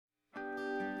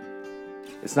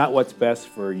It's not what's best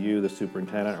for you, the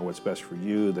superintendent, or what's best for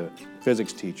you, the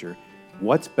physics teacher.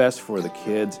 What's best for the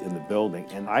kids in the building?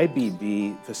 And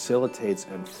IBB facilitates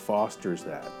and fosters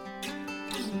that.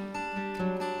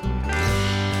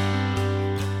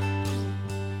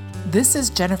 This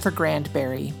is Jennifer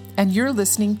Grandberry, and you're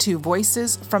listening to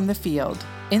Voices from the Field,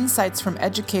 insights from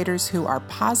educators who are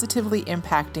positively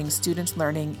impacting students'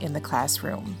 learning in the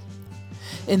classroom.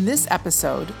 In this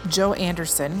episode, Joe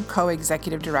Anderson,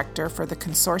 co-executive director for the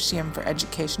Consortium for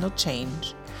Educational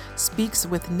Change, speaks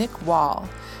with Nick Wall,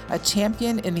 a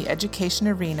champion in the education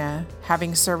arena,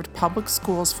 having served public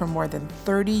schools for more than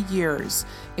 30 years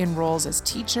in roles as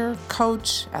teacher,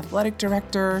 coach, athletic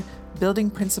director,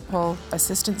 building principal,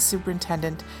 assistant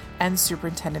superintendent, and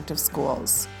superintendent of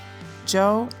schools.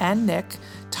 Joe and Nick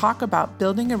talk about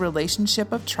building a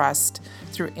relationship of trust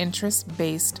through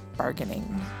interest-based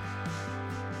bargaining.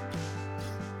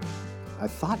 I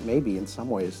thought maybe in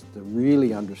some ways to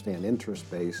really understand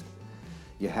interest-based,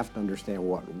 you have to understand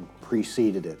what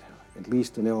preceded it, at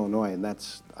least in Illinois, and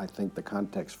that's, I think, the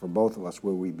context for both of us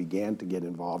where we began to get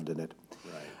involved in it.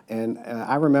 Right. And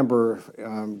I remember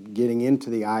getting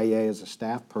into the IEA as a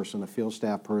staff person, a field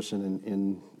staff person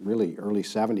in really early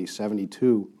 70s,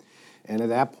 72, and at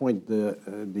that point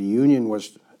the union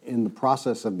was in the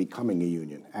process of becoming a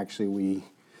union. Actually, we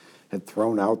had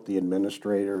thrown out the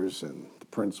administrators and the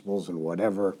principals and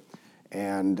whatever,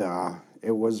 and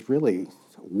it was really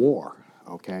war.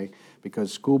 Okay,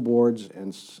 because school boards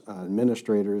and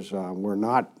administrators were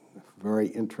not very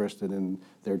interested in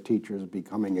their teachers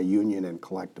becoming a union and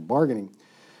collective bargaining.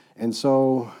 And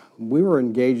so we were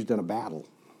engaged in a battle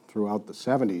throughout the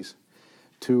 70s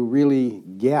to really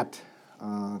get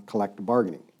collective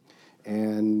bargaining.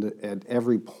 And at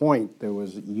every point there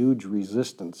was huge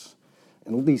resistance,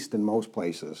 and at least in most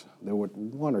places. There were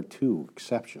one or two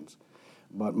exceptions,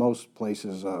 but most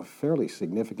places fairly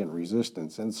significant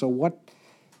resistance. And so what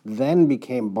then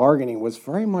became bargaining was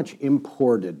very much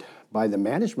imported by the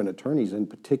management attorneys in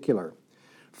particular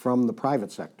from the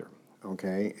private sector,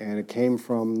 okay? And it came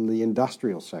from the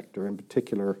industrial sector in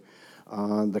particular,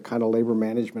 the kind of labor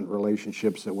management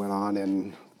relationships that went on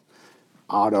in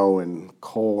auto and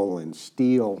coal and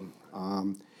steel.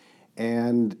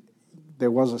 And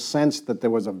there was a sense that there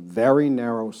was a very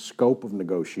narrow scope of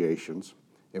negotiations.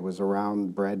 It was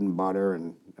around bread and butter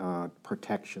and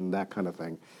protection, that kind of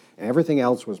thing. And everything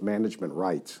else was management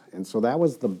rights. And so that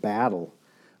was the battle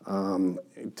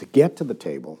to get to the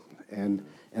table and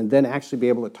then actually be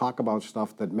able to talk about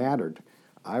stuff that mattered.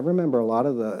 I remember a lot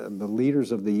of the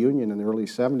leaders of the union in the early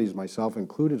 70s, myself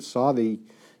included, saw the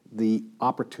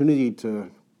opportunity to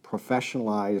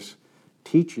professionalize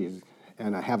teaching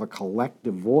and have a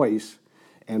collective voice,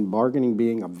 and bargaining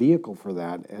being a vehicle for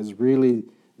that as really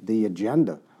the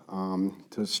agenda.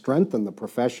 To strengthen the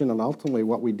profession and ultimately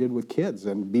what we did with kids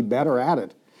and be better at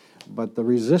it. But the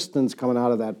resistance coming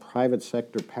out of that private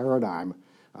sector paradigm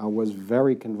was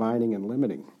very confining and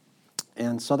limiting.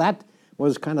 And so that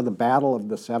was kind of the battle of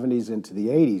the 70s into the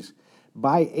 80s.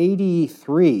 By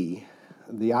 83,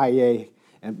 the IEA,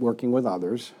 and working with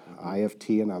others,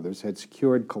 IFT and others, had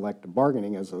secured collective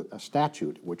bargaining as a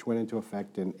statute, which went into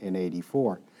effect in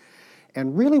 84.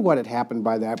 And really what had happened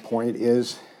by that point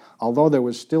is, although there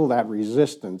was still that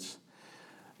resistance,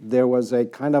 there was a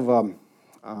kind of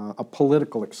a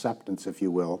political acceptance, if you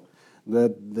will,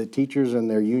 that the teachers and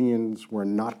their unions were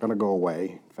not going to go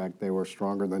away. In fact, they were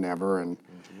stronger than ever, and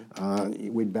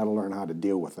we'd better learn how to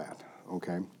deal with that,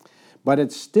 okay? But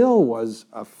it still was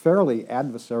a fairly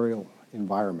adversarial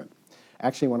environment.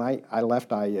 Actually, when I left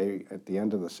IEA at the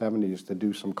end of the 70s to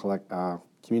do some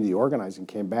community organizing,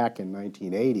 came back in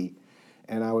 1980,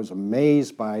 and I was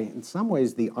amazed by, in some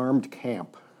ways, the armed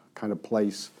camp kind of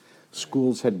place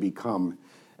schools had become.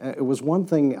 It was one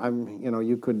thing,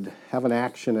 you could have an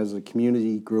action as a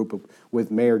community group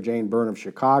with Mayor Jane Byrne of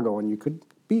Chicago, and you could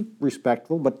be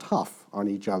respectful but tough on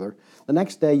each other. The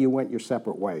next day, you went your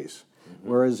separate ways. Mm-hmm.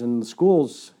 Whereas in the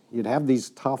schools, you'd have these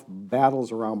tough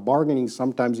battles around bargaining,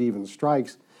 sometimes even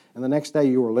strikes, and the next day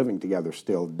you were living together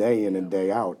still, day in and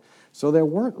day out. So there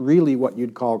weren't really what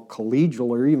you'd call collegial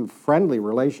or even friendly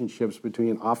relationships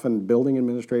between often building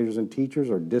administrators and teachers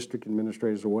or district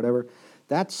administrators or whatever.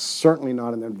 That's certainly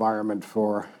not an environment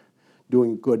for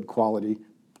doing good quality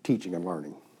teaching and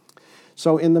learning.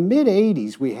 So in the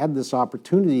mid-'80s, we had this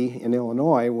opportunity in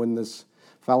Illinois when this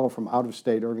fellow from out of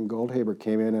state, Irving Goldhaber,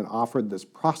 came in and offered this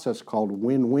process called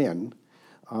win-win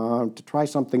to try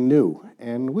something new.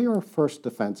 And we were first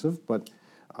defensive, but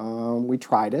we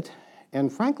tried it. And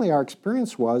frankly, our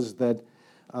experience was that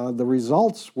the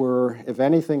results were, if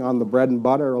anything, on the bread and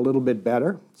butter, a little bit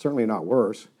better, certainly not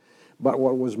worse. But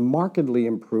what was markedly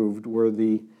improved were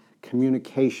the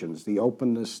communications, the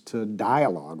openness to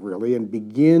dialogue, really, and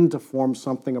begin to form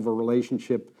something of a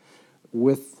relationship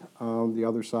with the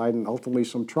other side and ultimately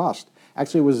some trust.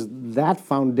 Actually, it was that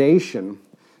foundation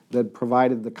that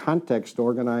provided the context to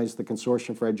organize the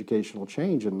Consortium for Educational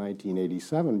Change in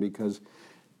 1987, because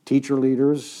teacher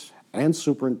leaders and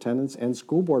superintendents and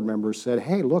school board members said,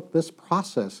 hey, look, this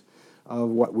process of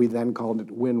what we then called it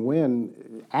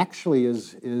win-win actually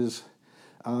is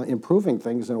improving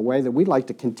things in a way that we'd like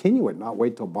to continue it, not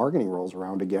wait till bargaining rolls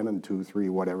around again in 2, 3,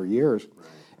 whatever years. Right.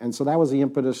 And so that was the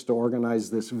impetus to organize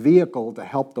this vehicle to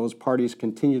help those parties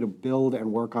continue to build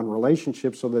and work on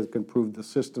relationships so that it could improve the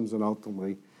systems and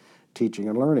ultimately teaching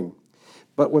and learning.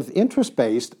 But with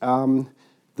interest-based,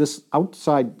 this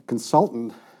outside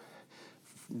consultant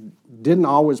didn't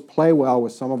always play well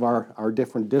with some of our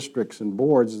different districts and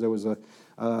boards. There was a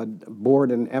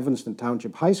board in Evanston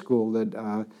Township High School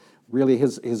that really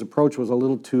his approach was a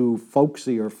little too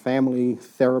folksy or family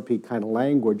therapy kind of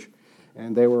language,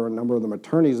 and they were, a number of them,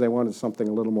 attorneys. They wanted something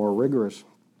a little more rigorous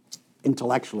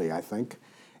intellectually, I think.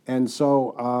 And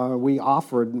so we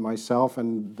offered, myself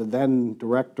and the then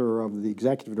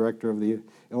executive director of the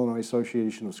Illinois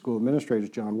Association of School Administrators,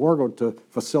 John Wargo, to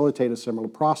facilitate a similar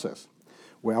process.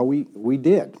 Well, we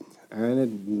did, and it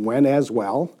went as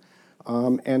well.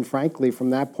 And frankly, from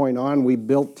that point on, we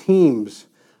built teams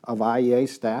of IEA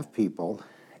staff people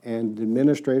and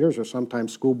administrators, or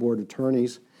sometimes school board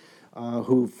attorneys,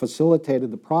 who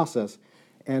facilitated the process.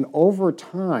 And over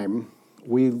time,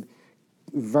 we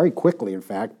very quickly, in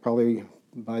fact, probably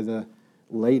by the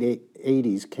late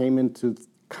 80s, came into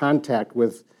contact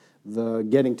with the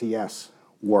Getting to Yes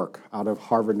work out of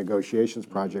Harvard Negotiations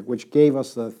Project, which gave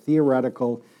us the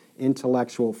theoretical,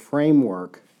 intellectual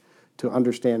framework to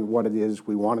understand what it is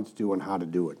we wanted to do and how to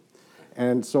do it.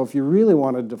 And so if you really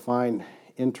want to define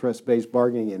interest-based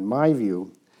bargaining, in my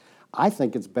view, I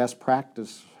think it's best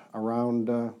practice around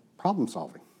problem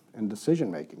solving and decision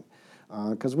making.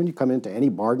 Because when you come into any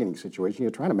bargaining situation,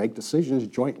 you're trying to make decisions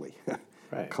jointly.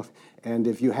 Right. And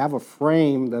if you have a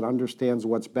frame that understands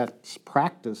what's best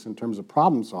practice in terms of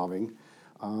problem solving,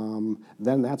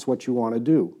 then that's what you want to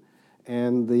do.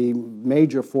 And the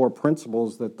major 4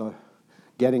 principles that the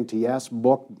Getting to Yes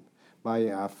book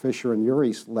by Fisher and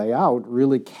Ury lay out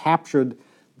really captured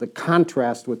the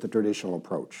contrast with the traditional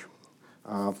approach.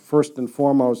 First and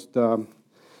foremost,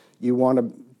 you want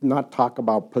to not talk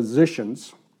about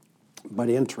positions, but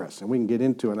interests. And we can get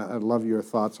into, and I'd love your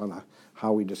thoughts on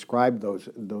how we describe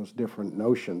those different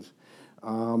notions.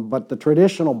 But the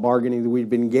traditional bargaining that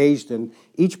we'd been engaged in,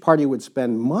 each party would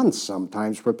spend months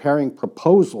sometimes preparing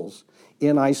proposals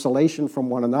in isolation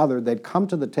from one another. They'd come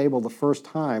to the table the first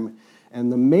time,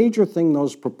 and the major thing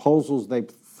those proposals they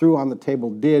threw on the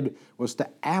table did was to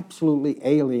absolutely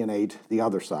alienate the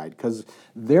other side, because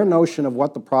their notion of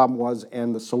what the problem was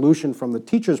and the solution from the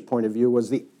teacher's point of view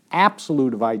was the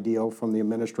absolute of ideal from the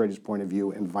administrator's point of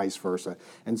view, and vice versa.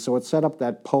 And so it set up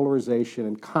that polarization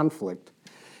and conflict.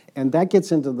 And that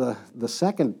gets into the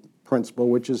second principle,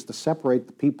 which is to separate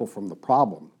the people from the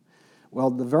problem. Well,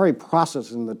 the very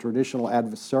process in the traditional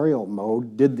adversarial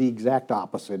mode did the exact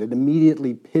opposite. It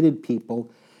immediately pitted people.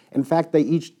 In fact, they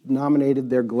each nominated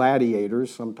their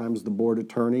gladiators, sometimes the board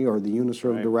attorney or the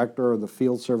UniServe director or the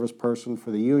field service person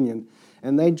for the union,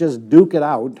 and they just duke it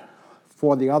out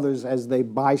for the others as they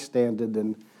bystanded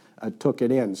and took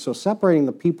it in. So separating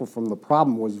the people from the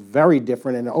problem was very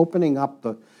different and opening up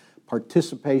the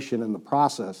participation in the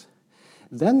process.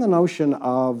 Then the notion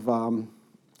of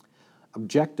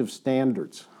objective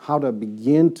standards, how to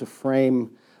begin to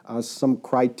frame some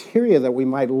criteria that we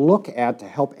might look at to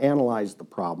help analyze the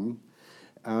problem.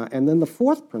 And then the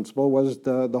 4th principle was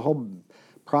the whole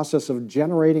process of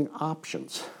generating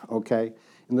options, okay?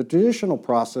 In the traditional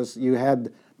process, you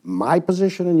had my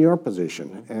position and your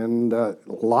position, and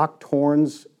locked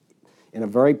horns in a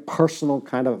very personal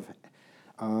kind of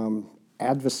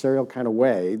adversarial kind of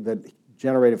way that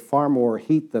generated far more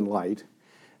heat than light,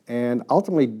 and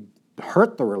ultimately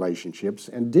hurt the relationships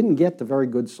and didn't get to very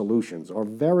good solutions, or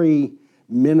very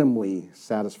minimally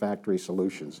satisfactory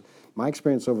solutions. My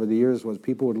experience over the years was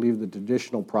people would leave the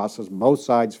traditional process, both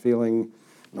sides feeling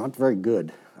not very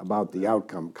good about the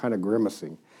outcome, kind of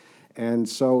grimacing. And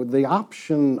so the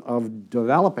option of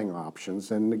developing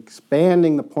options and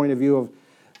expanding the point of view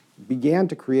began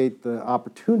to create the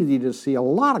opportunity to see a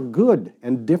lot of good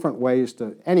and different ways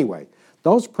to, anyway.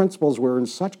 Those principles were in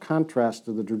such contrast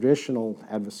to the traditional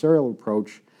adversarial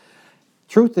approach.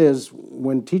 Truth is,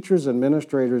 when teachers,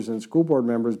 administrators, and school board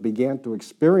members began to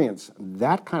experience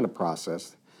that kind of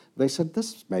process, they said,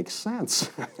 this makes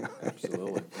sense.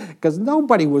 Absolutely. Because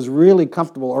nobody was really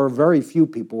comfortable, or very few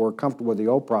people were comfortable with the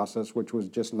old process, which was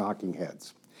just knocking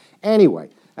heads. Anyway,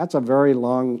 that's a very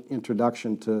long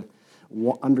introduction to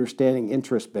understanding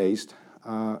interest-based.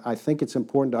 I think it's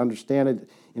important to understand it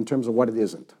in terms of what it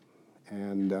isn't.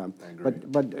 And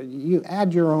but you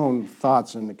add your own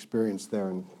thoughts and experience there,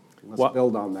 and let's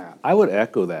build on that. I would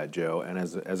echo that, Joe. And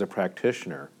as a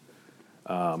practitioner,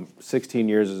 16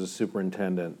 years as a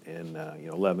superintendent in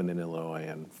 11 in Illinois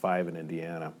and 5 in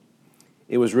Indiana,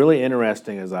 it was really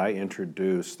interesting as I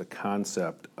introduced the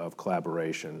concept of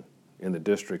collaboration in the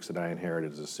districts that I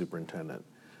inherited as a superintendent.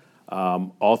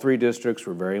 All 3 districts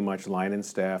were very much line and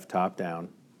staff, top down,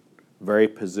 very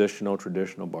positional,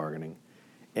 traditional bargaining,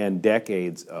 and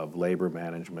decades of labor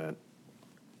management,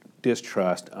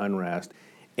 distrust, unrest.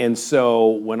 And so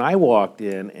when I walked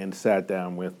in and sat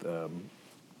down with the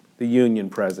union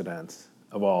presidents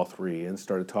of all 3 and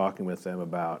started talking with them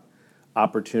about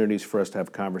opportunities for us to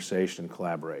have conversation and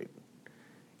collaborate,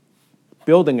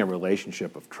 building a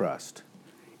relationship of trust,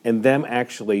 and them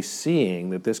actually seeing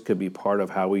that this could be part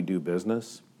of how we do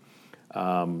business,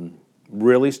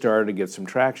 really started to get some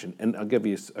traction. And I'll give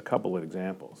you a couple of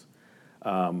examples.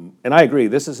 And I agree,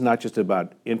 this is not just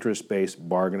about interest-based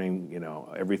bargaining,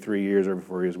 every 3 years, every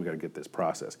 4 years, we got to get this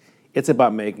process. It's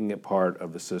about making it part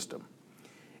of the system.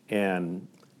 And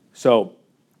so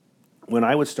when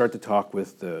I would start to talk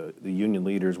with the union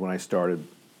leaders when I started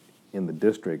in the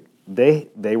district,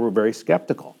 they were very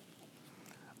skeptical.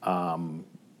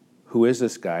 Who is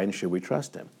this guy and should we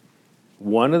trust him?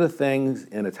 One of the things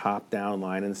in a top-down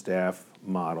line and staff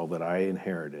model that I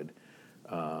inherited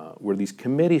were these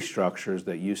committee structures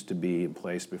that used to be in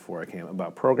place before I came,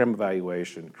 about program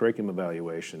evaluation, curriculum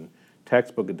evaluation,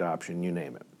 textbook adoption, you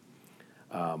name it.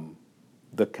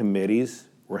 The committees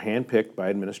were handpicked by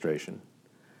administration.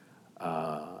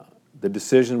 The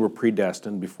decisions were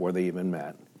predestined before they even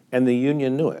met, and the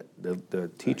union knew it. The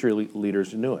teacher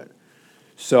leaders knew it.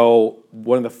 So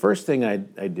one of the first thing I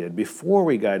did before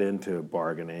we got into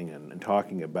bargaining and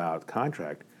talking about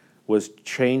contract was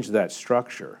change that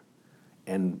structure.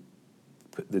 And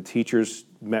the teachers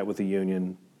met with the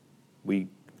union. We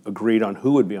agreed on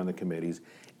who would be on the committees.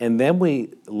 And then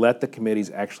we let the committees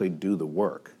actually do the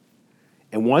work.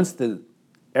 And once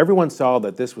everyone saw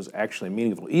that this was actually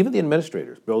meaningful, even the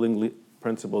administrators, building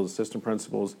principals, assistant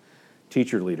principals,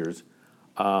 teacher leaders,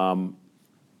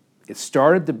 it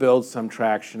started to build some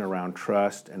traction around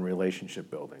trust and relationship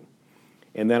building.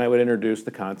 And then I would introduce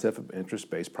the concept of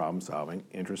interest-based problem solving,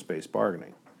 interest-based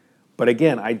bargaining. But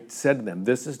again, I said to them,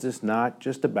 this is just not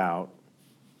just about,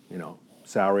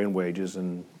 salary and wages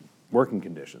and working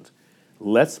conditions.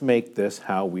 Let's make this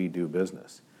how we do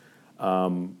business.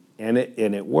 And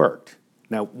it worked.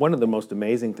 Now, one of the most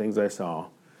amazing things I saw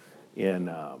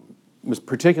was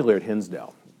particularly at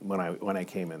Hinsdale when I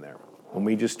came in there. When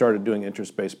we just started doing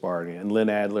interest-based bargaining, and Lynn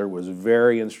Adler was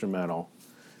very instrumental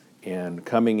in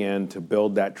coming in to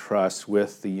build that trust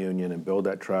with the union and build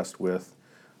that trust with,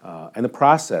 and the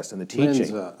process and the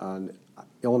teaching. Lynn's an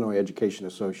Illinois Education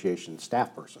Association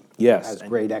staff person. Yes. Has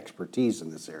great expertise in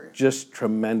this area. Just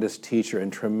tremendous teacher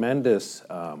and tremendous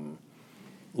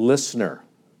listener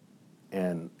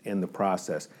in the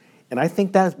process. And I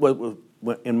think that's what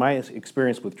in my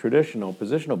experience with traditional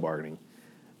positional bargaining,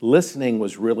 listening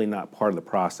was really not part of the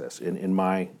process in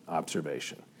my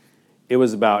observation. It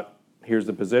was about, here's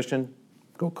the position,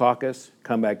 go caucus,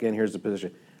 come back in, here's the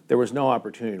position. There was no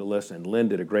opportunity to listen. Lynn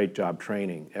did a great job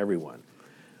training everyone.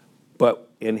 But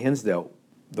in Hinsdale,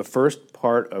 the first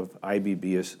part of IBB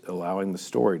is allowing the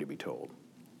story to be told.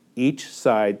 Each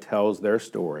side tells their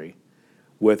story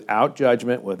without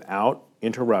judgment, without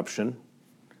interruption,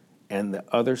 and the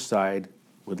other side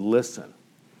would listen.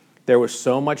 There was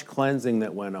so much cleansing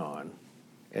that went on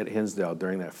at Hinsdale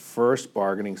during that first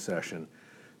bargaining session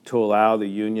to allow the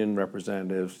union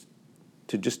representatives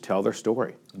to just tell their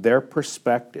story, their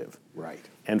perspective. Right.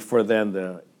 And for then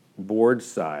the board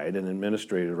side and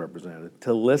administrative representative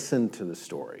to listen to the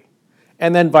story.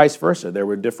 And then vice versa. There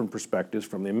were different perspectives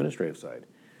from the administrative side.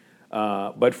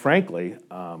 But frankly,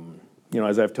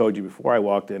 as I've told you before, I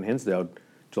walked in Hinsdale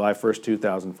July 1st,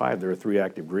 2005, there were 3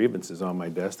 active grievances on my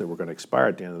desk that were going to expire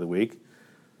at the end of the week.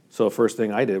 So the first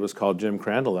thing I did was call Jim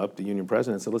Crandall up, the union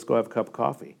president, and said, let's go have a cup of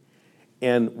coffee.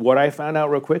 And what I found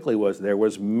out real quickly was there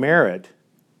was merit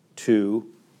to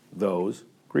those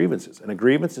grievances. And a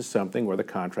grievance is something where the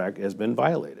contract has been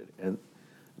violated. And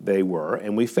they were,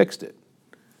 and we fixed it.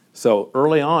 So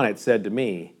early on, it said to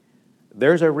me,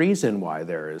 there's a reason why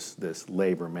there is this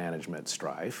labor management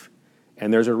strife.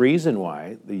 And there's a reason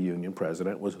why the union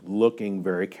president was looking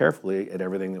very carefully at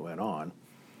everything that went on.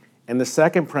 And the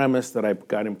second premise that I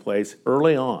got in place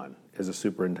early on as a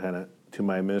superintendent to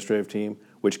my administrative team,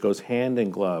 which goes hand in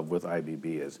glove with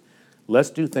IBB, is let's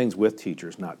do things with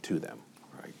teachers, not to them.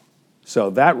 Right. So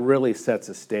that really sets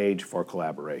a stage for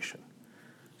collaboration.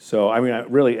 So, I mean, I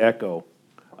really echo,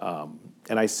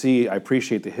 and I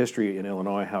appreciate the history in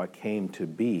Illinois, how it came to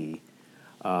be,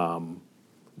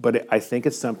 but I think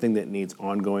it's something that needs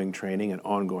ongoing training and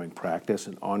ongoing practice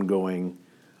and ongoing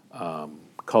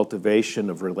cultivation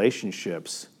of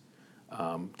relationships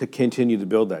to continue to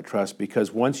build that trust,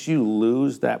 because once you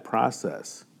lose that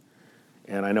process,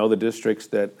 and I know the districts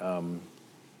that,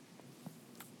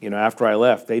 after I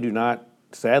left, they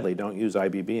sadly don't use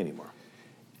IBB anymore.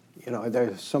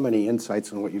 There's so many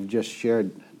insights in what you've just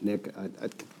shared, Nick.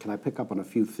 Can I pick up on a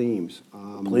few themes?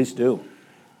 Please do.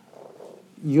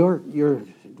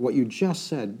 What you just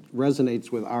said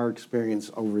resonates with our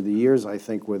experience over the years, I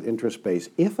think, with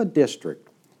interest-based. If a district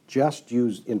just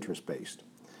used interest-based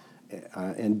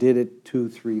and did it 2,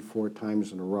 3, 4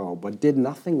 times in a row, but did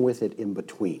nothing with it in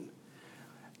between,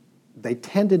 they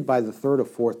tended by the third or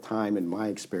fourth time, in my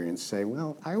experience, say,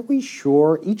 well, are we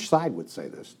sure, each side would say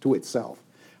this to itself,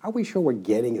 are we sure we're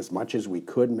getting as much as we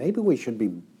could? Maybe we should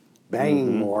be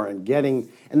banging more and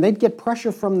they'd get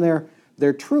pressure from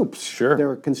their troops, sure,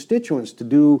 their constituents, to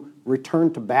do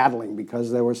return to battling,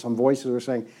 because there were some voices that were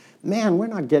saying, man, we're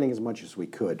not getting as much as we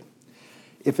could.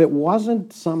 If it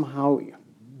wasn't somehow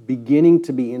beginning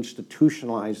to be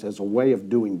institutionalized as a way of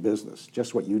doing business,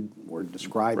 just what you were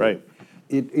describing, right,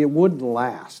 it wouldn't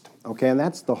last, okay? And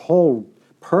that's the whole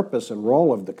purpose and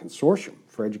role of the Consortium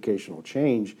for Educational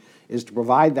Change, is to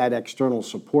provide that external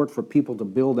support for people to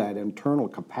build that internal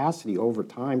capacity over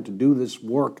time to do this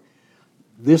work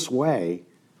this way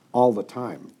all the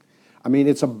time. I mean,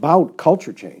 it's about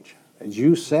culture change. As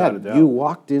you said, you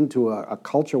walked into a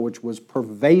culture which was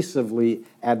pervasively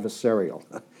adversarial.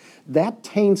 That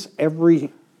taints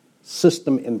every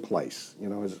system in place.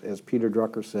 As Peter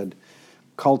Drucker said,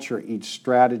 culture eats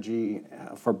strategy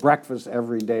for breakfast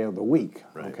every day of the week,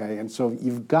 right, okay? And so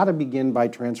you've got to begin by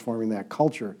transforming that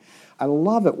culture. I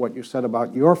love it what you said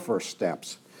about your first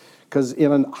steps, because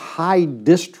in a high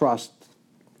distrust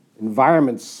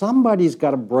environment, somebody's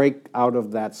got to break out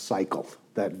of that cycle,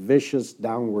 that vicious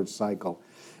downward cycle.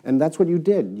 And that's what you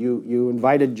did. You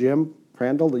invited Jim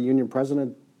Prandtl, the union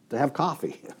president, to have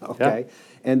coffee, okay? Yeah.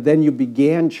 And then you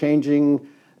began changing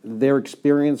their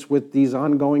experience with these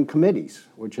ongoing committees,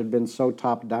 which had been so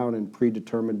top-down and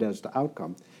predetermined as to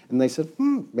outcome. And they said,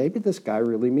 maybe this guy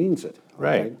really means it.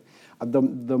 Okay? Right. The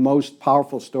most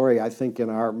powerful story, I think, in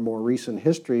our more recent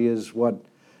history is what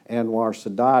Anwar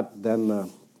Sadat, then the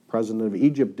president of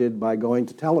Egypt, did by going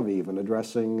to Tel Aviv and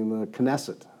addressing the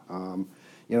Knesset.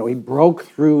 He broke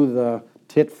through the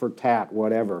tit for tat,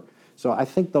 whatever. So I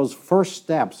think those first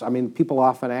steps, I mean, people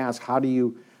often ask, how do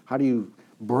you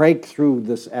break through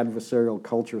this adversarial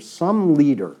culture? Some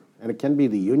leader, and it can be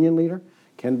the union leader,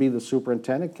 can be the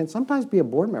superintendent, can sometimes be a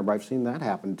board member, I've seen that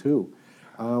happen too,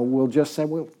 will just say,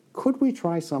 well, could we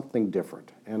try something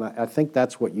different? And I think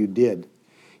that's what you did,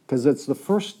 because it's the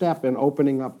first step in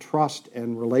opening up trust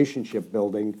and relationship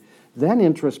building. Then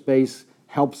interest-based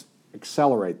helps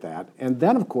accelerate that. And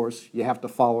then, of course, you have to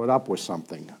follow it up with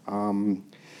something.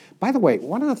 By the way,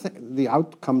 one of the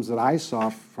outcomes that I saw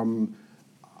from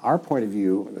our point of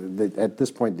view, at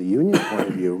this point the union point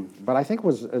of view, but I think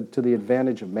was to the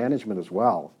advantage of management as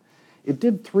well, it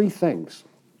did 3 things.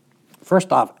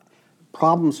 First off,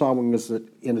 problem solving is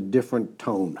in a different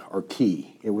tone or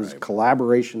key. It was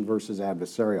collaboration versus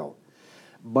adversarial.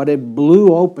 But it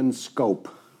blew open scope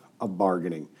of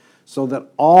bargaining so that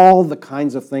all the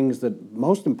kinds of things that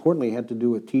most importantly had to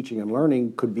do with teaching and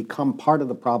learning could become part of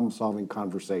the problem solving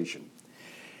conversation.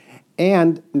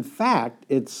 And in fact,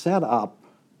 it set up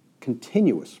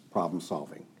continuous problem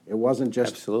solving. It wasn't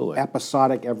just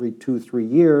episodic every 2-3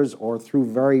 years or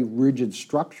through very rigid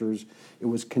structures. It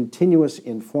was continuous,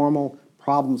 informal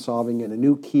problem solving in a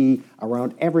new key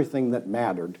around everything that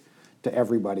mattered to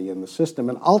everybody in the system,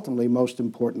 and ultimately, most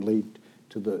importantly,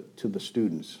 to the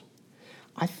students.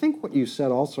 I think what you said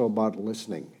also about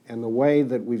listening and the way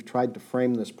that we've tried to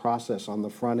frame this process on the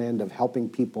front end of helping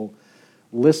people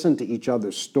listen to each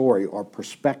other's story or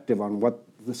perspective on what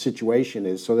the situation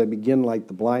is, so they begin, like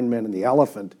the blind man and the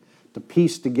elephant, to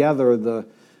piece together the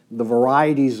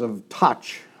varieties of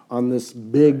touch on this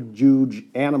big, huge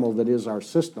animal that is our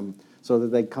system, so that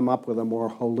they come up with a more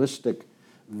holistic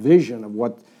vision of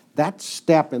what that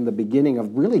step in the beginning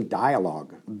of really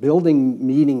dialogue, building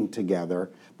meaning together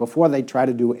before they try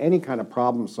to do any kind of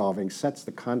problem solving, sets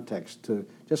the context to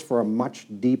just for a much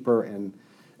deeper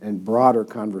and broader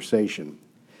conversation.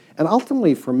 And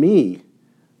ultimately, for me,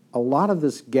 a lot of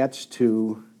this gets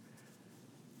to,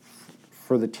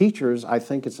 for the teachers, I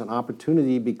think it's an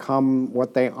opportunity to become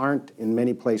what they aren't in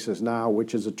many places now,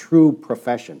 which is a true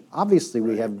profession. Obviously,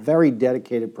 we have very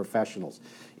dedicated professionals,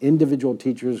 individual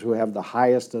teachers who have the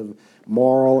highest of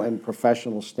moral and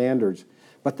professional standards,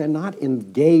 but they're not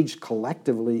engaged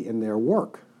collectively in their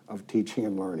work of teaching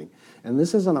and learning. And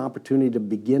this is an opportunity to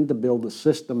begin to build a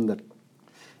system that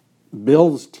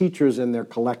builds teachers in their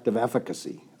collective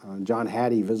efficacy. John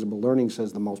Hattie, Visible Learning,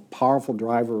 says the most powerful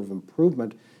driver of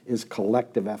improvement is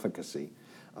collective efficacy.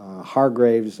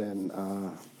 Hargraves and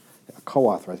a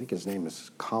co-author, I think his name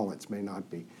is Collins, may not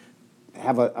be,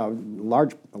 have a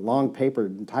long paper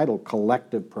entitled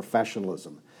Collective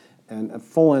Professionalism. And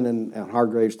Fullen and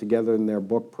Hargraves together in their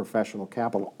book, Professional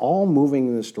Capital, all moving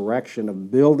in this direction of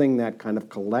building that kind of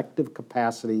collective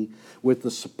capacity with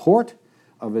the support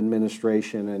of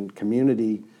administration and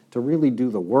community to really do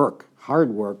the work,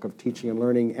 hard work of teaching and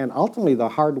learning, and ultimately the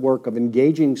hard work of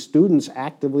engaging students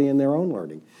actively in their own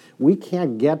learning. We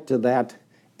can't get to that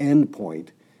end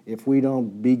point if we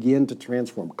don't begin to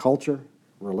transform culture,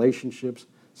 relationships,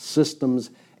 systems,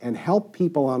 and help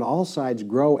people on all sides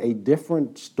grow a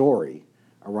different story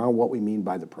around what we mean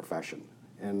by the profession.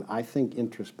 And I think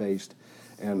interest-based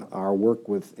and our work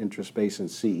with interest-based and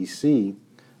CEC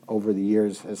over the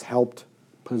years has helped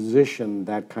position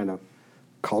that kind of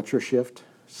culture shift,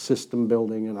 system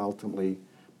building, and ultimately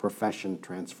profession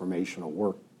transformational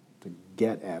work to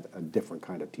get at a different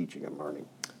kind of teaching and learning.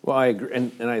 Well, I agree,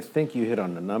 and I think you hit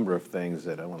on a number of things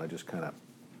that I want to just kind of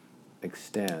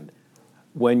extend.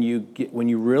 When you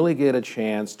really get a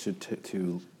chance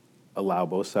to allow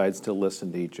both sides to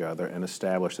listen to each other and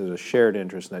establish there's a shared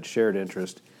interest, and that shared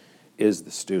interest is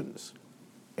the students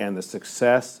and the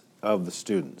success of the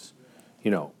students,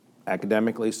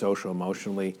 academically, social,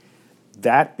 emotionally,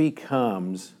 that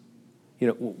becomes,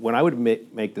 when I would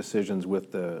make decisions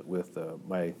with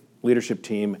my leadership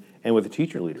team and with the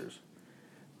teacher leaders,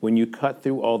 when you cut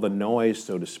through all the noise,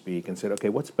 so to speak, and said, okay,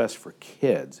 what's best for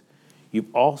kids,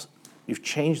 you've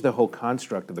changed the whole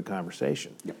construct of the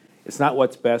conversation. Yep. It's not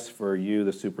what's best for you,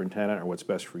 the superintendent, or what's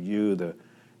best for you, the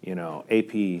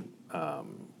AP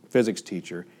physics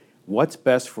teacher. What's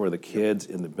best for the kids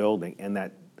in the building, and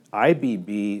that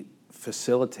IBB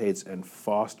facilitates and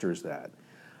fosters that.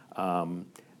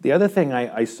 The other thing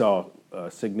I saw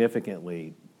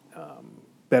significantly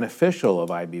beneficial of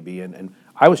IBB, and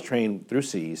I was trained through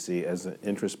CEC as an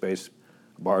interest-based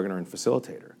bargainer and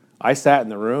facilitator. I sat in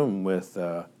the room with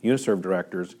UniServe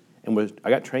directors and I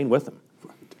got trained with them.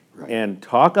 Right. And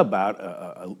talk about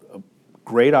a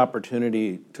great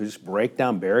opportunity to just break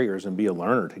down barriers and be a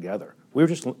learner together. We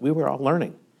were all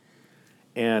learning.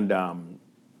 And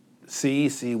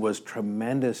CEC was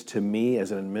tremendous to me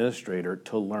as an administrator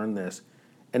to learn this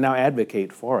and now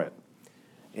advocate for it.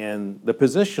 And the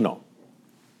positional,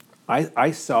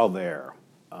 I saw there,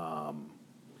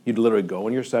 you'd literally go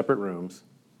in your separate rooms,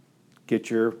 get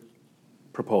your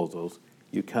proposals,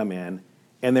 you come in,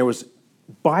 and there was,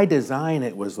 by design,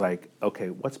 it was like, okay,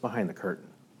 what's behind the curtain?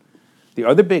 The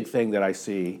other big thing that I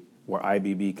see where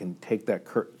IBB can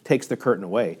takes the curtain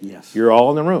away, yes, you're all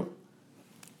in the room.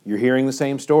 You're hearing the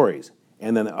same stories.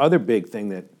 And then the other big thing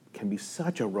that can be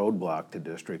such a roadblock to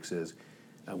districts is,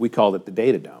 we called it the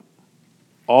data dump.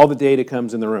 All the data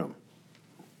comes in the room.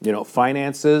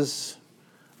 Finances,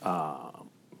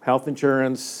 health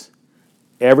insurance,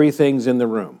 everything's in the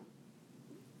room.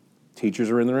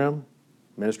 Teachers are in the room,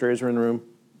 administrators are in the room,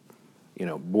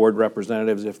 board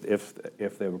representatives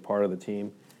if they were part of the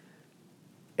team.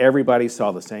 Everybody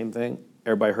saw the same thing.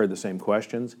 Everybody heard the same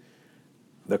questions.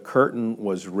 The curtain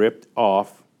was ripped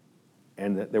off,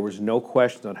 and there was no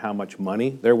question on how much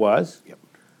money there was. Yep.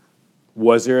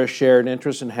 Was there a shared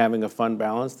interest in having a fund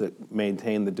balance that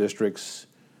maintained the district's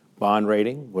bond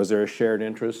rating? Was there a shared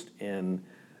interest in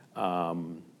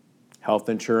health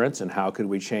insurance, and how could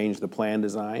we change the plan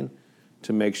design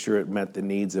to make sure it met the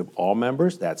needs of all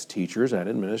members? That's teachers and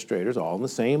administrators, all in the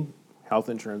same health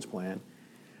insurance plan.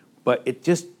 But it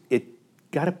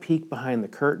got a peek behind the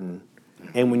curtain,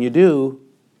 and when you do,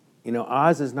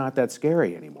 Oz is not that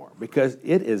scary anymore because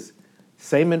it is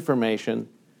same information,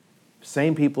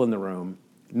 same people in the room.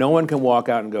 No one can walk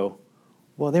out and go,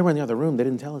 well, they were in the other room, they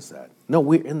didn't tell us that. No,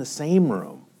 we're in the same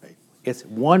room. Right. It's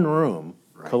one room,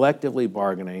 right, collectively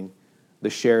bargaining the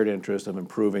shared interest of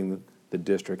improving the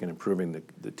district and improving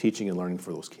the teaching and learning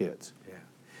for those kids.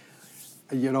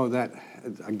 Yeah. That,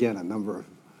 again, a number of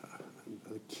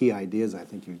key ideas I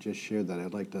think you just shared that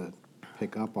I'd like to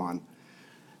pick up on.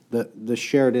 The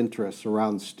shared interests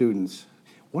around students.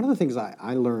 One of the things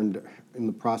I learned in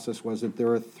the process was that there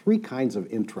are three kinds of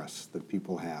interests that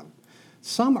people have.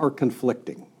 Some are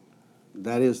conflicting.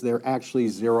 That is, they're actually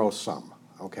zero sum,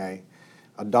 okay?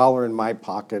 A dollar in my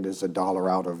pocket is a dollar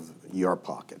out of your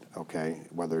pocket, okay?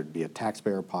 Whether it be a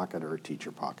taxpayer pocket or a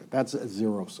teacher pocket. That's a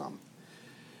zero sum.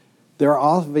 There are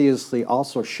obviously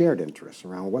also shared interests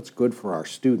around what's good for our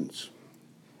students.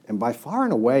 And by far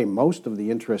and away, most of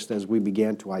the interests as we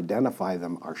began to identify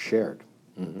them are shared.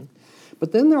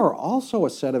 But then there are also a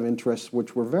set of interests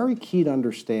which were very key to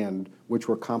understand, which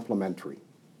were complementary,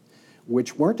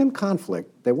 which weren't in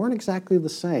conflict. They weren't exactly the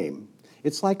same.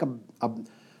 It's like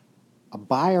a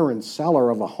buyer and seller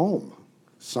of a home.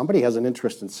 Somebody has an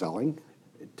interest in selling.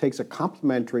 It takes a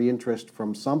complementary interest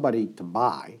from somebody to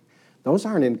buy. Those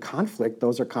aren't in conflict,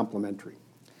 those are complementary.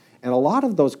 And a lot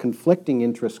of those conflicting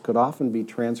interests could often be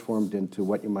transformed into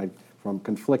what you might, from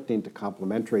conflicting to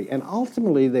complementary. And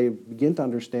ultimately, they begin to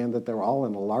understand that they're all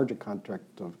in a larger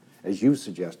context of, as you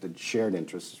suggested, shared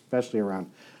interests, especially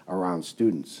around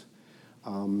students.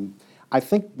 I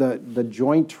think the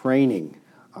joint training,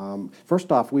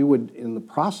 first off, we would, in the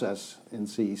process in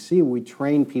CEC, we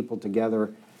train people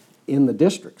together in the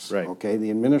districts, Right. okay?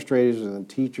 The administrators and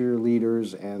the teacher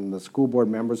leaders and the school board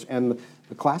members and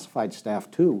the classified staff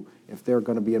too, if they're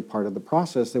going to be a part of the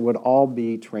process, they would all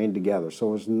be trained together.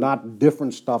 So it's not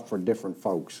different stuff for different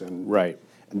folks. And, Right.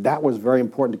 and that was very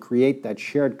important to create that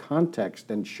shared context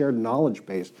and shared knowledge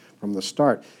base from the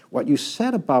start. What you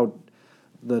said about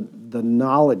the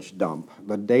knowledge dump,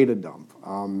 the data dump,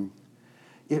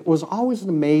 it was always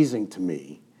amazing to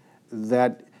me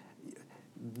that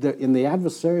in the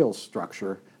adversarial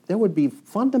structure, there would be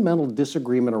fundamental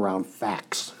disagreement around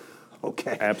facts,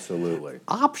 okay? Absolutely.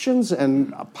 Options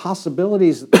and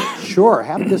possibilities, sure,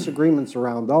 have disagreements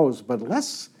around those, but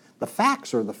the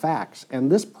facts are the facts.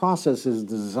 And this process is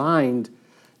designed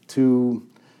to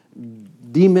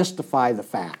demystify the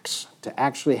facts, to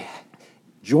actually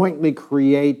jointly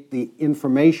create the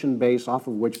information base off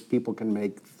of which people can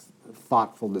make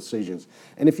thoughtful decisions.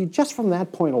 And if you just from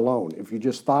that point alone, if you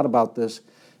just thought about this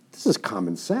is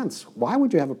common sense. Why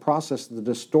would you have a process that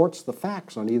distorts the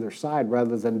facts on either side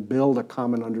rather than build a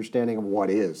common understanding of what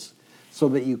is, so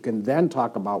that you can then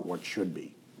talk about what should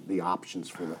be, the options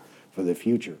for the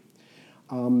future?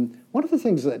 One of the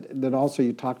things that also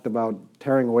you talked about,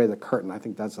 tearing away the curtain, I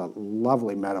think that's a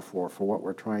lovely metaphor for what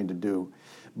we're trying to do.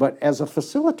 But as a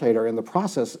facilitator in the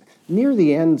process, near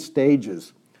the end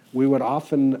stages, we would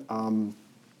often,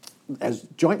 as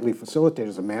jointly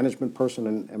facilitators, a management person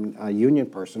and a union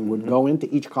person would go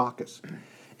into each caucus.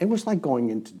 It was like going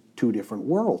into two different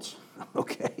worlds,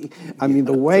 okay? I mean,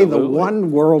 the way the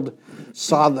one world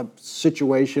saw the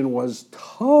situation was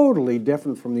totally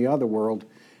different from the other world,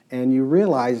 and you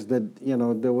realized that, you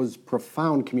know, there was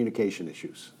profound communication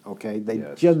issues, okay? They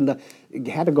just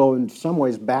had to go in some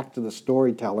ways back to the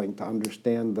storytelling to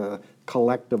understand the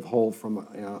collective whole from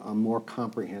a more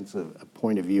comprehensive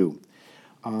point of view.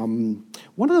 One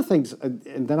of the things,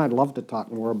 and then I'd love to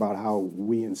talk more about how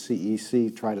we in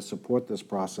CEC try to support this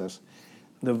process.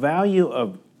 The value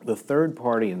of the third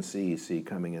party in CEC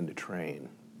coming in to train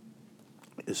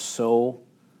is so,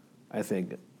 I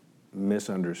think,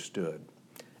 misunderstood.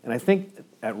 And I think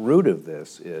at root of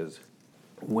this is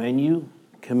when you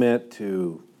commit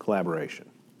to collaboration,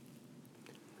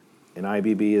 and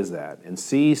IBB is that, and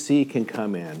CEC can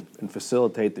come in and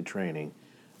facilitate the training,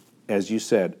 as you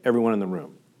said, everyone in the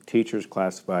room, teachers,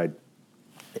 classified,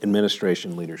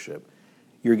 administration, leadership,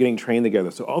 you're getting trained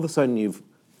together. So all of a sudden you've,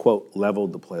 quote,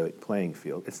 leveled the playing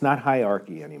field. It's not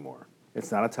hierarchy anymore.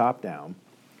 It's not a top-down.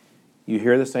 You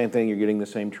hear the same thing, you're getting the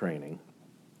same training.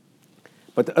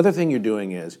 But the other thing you're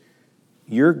doing is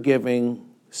you're giving,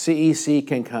 CEC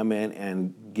can come in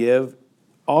and give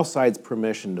all sides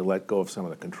permission to let go of some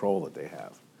of the control that they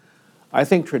have. I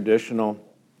think traditional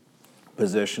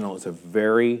positional is a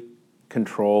very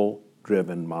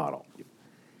control-driven model.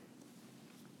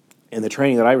 And the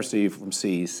training that I received from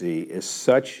CEC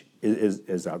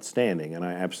is outstanding, and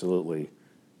I absolutely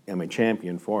am a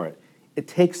champion for it. It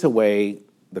takes away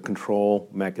the control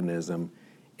mechanism,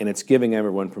 and it's giving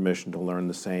everyone permission to learn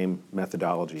the same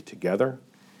methodology together.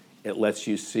 It lets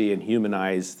you see and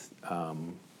humanize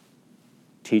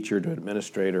teacher to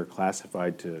administrator,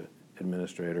 classified to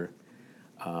administrator,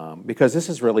 because this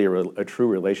is really a true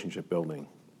relationship building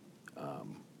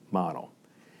model.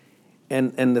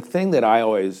 And the thing that I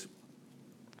always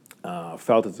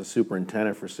felt as a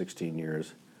superintendent for 16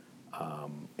 years,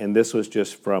 and this was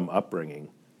just from upbringing,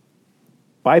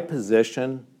 by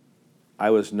position, I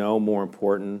was no more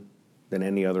important than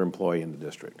any other employee in the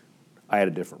district. I had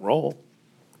a different role,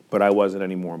 but I wasn't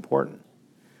any more important.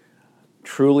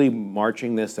 Truly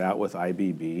marching this out with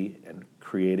IBB and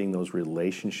creating those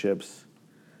relationships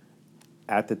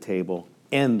at the table,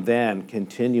 and then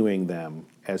continuing them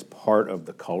as part of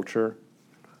the culture,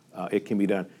 it can be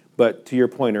done. But to your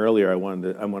point earlier, I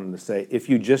wanted to say, if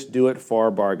you just do it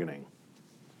for bargaining,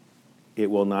 it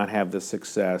will not have the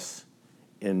success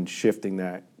in shifting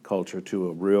that culture to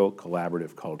a real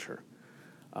collaborative culture.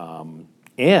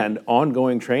 And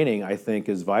ongoing training, I think,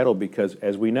 is vital because,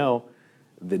 as we know,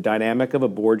 the dynamic of a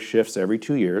board shifts every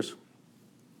 2 years.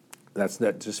 That's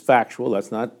not just factual,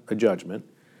 that's not a judgment.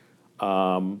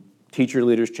 Teacher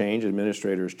leaders change,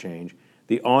 administrators change.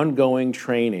 The ongoing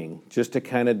training, just to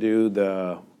kind of do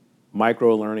the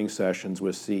micro-learning sessions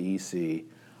with CEC,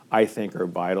 I think are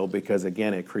vital because,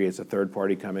 again, it creates a third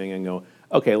party coming in and go,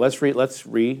 okay, let's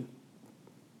retouch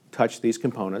these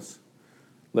components.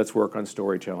 Let's work on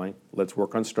storytelling. Let's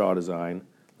work on straw design.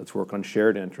 Let's work on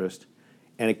shared interest.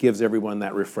 And it gives everyone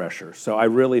that refresher. So I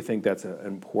really think that's an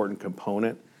important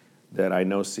component that I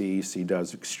know CEC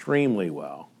does extremely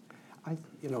well.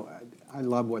 I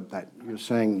love what you're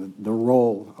saying. The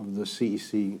role of the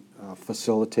CEC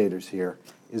facilitators here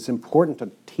is important to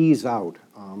tease out.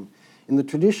 In the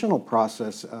traditional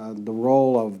process, the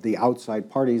role of the outside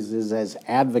parties is as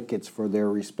advocates for their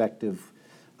respective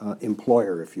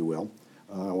employer, if you will,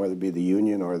 whether it be the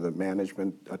union or the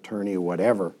management attorney or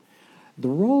whatever. The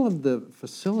role of the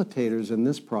facilitators in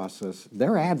this process,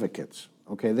 they're advocates.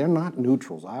 Okay, they're not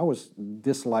neutrals. I always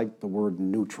dislike the word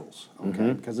neutrals,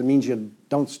 okay, because it means you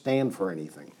don't stand for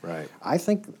anything. Right. I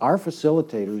think our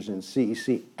facilitators in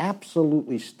CEC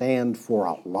absolutely stand for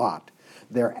a lot.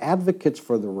 They're advocates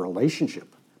for the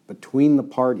relationship between the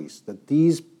parties, that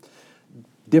these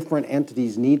different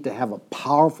entities need to have a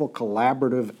powerful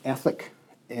collaborative ethic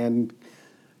and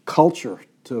culture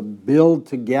to build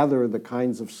together the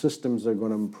kinds of systems that are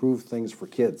going to improve things for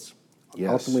kids. Yes.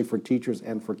 Ultimately for teachers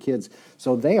and for kids.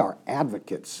 So they are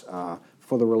advocates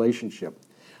for the relationship.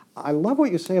 I love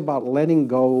what you say about letting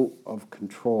go of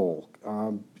control.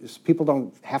 People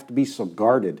don't have to be so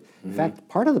guarded. In fact,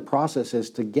 part of the process is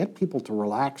to get people to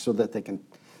relax so that they can,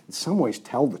 in some ways,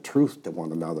 tell the truth to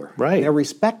one another. Right. Their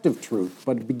respective truth,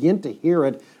 but begin to hear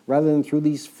it rather than through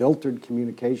these filtered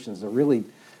communications that really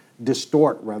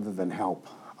distort rather than help.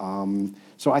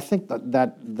 So I think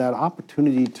that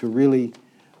opportunity to really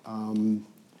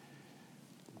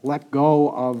let go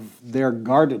of their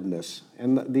guardedness,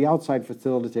 and the outside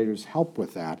facilitators help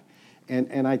with that.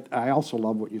 And I also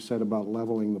love what you said about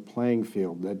leveling the playing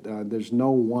field, that there's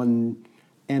no one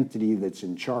entity that's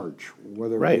in charge,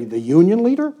 whether it be the union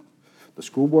leader, the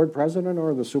school board president,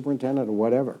 or the superintendent, or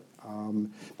whatever.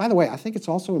 By the way, I think it's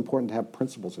also important to have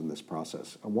principals in this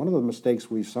process. One of the mistakes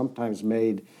we've sometimes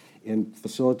made in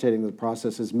facilitating the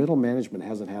process is middle management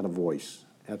hasn't had a voice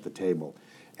at the table.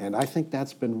 And I think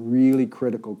that's been really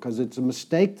critical because it's a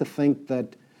mistake to think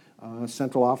that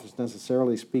central office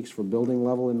necessarily speaks for building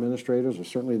level administrators, or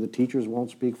certainly the teachers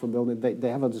won't speak for building. They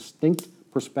have a distinct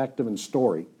perspective and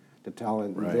story to tell,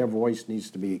 and their voice needs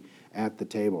to be at the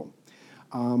table.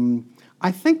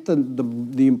 I think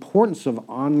the importance of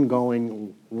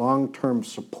ongoing long-term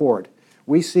support,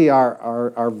 we see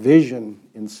our vision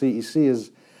in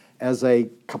CEC as a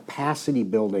capacity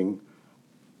building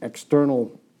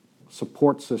external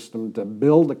support system to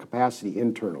build the capacity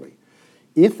internally.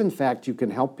 If, in fact, you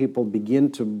can help people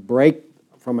begin to break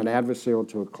from an adversarial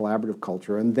to a collaborative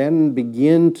culture and then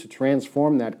begin to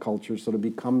transform that culture so that it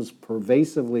becomes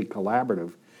pervasively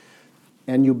collaborative,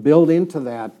 and you build into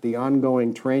that the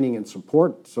ongoing training and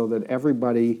support so that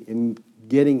everybody in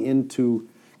getting into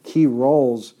key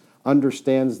roles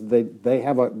understands that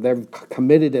they're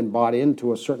committed and bought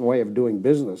into a certain way of doing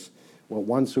business. Well,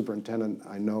 one superintendent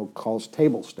I know calls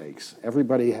table stakes.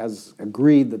 Everybody has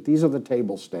agreed that these are the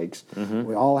table stakes.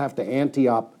 We all have to ante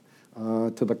up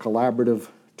to the collaborative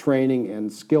training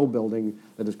and skill building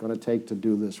that it's going to take to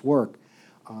do this work.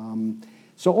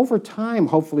 So over time,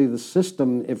 hopefully the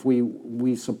system, if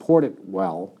we support it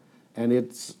well, and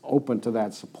it's open to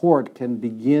that support, can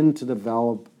begin to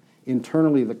develop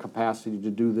internally the capacity to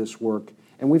do this work.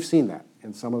 And we've seen that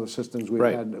in some of the systems we've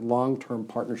had long-term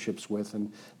partnerships with,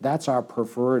 and that's our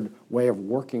preferred way of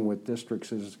working with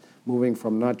districts, is moving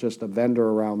from not just a vendor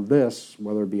around this,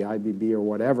 whether it be IBB or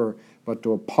whatever, but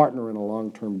to a partner in a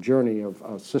long-term journey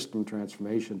of system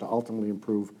transformation to ultimately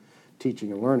improve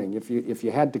teaching and learning. If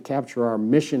you had to capture our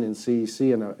mission in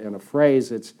CEC in a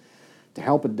phrase, it's to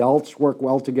help adults work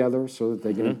well together so that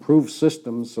they can improve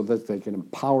systems so that they can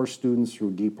empower students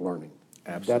through deep learning.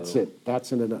 Absolutely. That's it.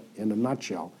 That's in a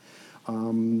nutshell.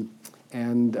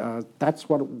 That's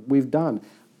what we've done.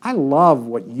 I love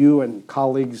what you and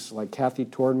colleagues like Kathy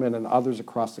Tordman and others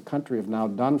across the country have now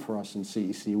done for us in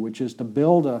CEC, which is to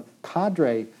build a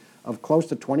cadre of close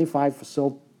to 25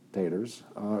 facilitators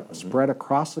spread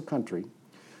across the country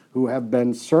who have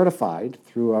been certified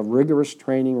through a rigorous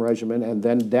training regimen and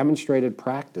then demonstrated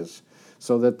practice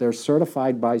so that they're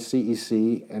certified by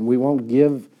CEC, and we won't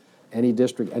give any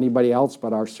district anybody else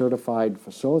but our certified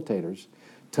facilitators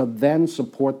to then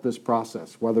support this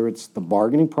process, whether it's the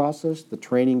bargaining process, the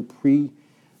training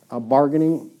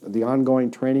pre-bargaining, the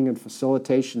ongoing training and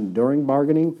facilitation during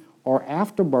bargaining, or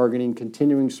after bargaining,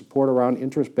 continuing support around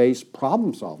interest-based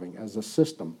problem solving as a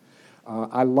system.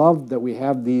 I love that we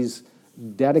have these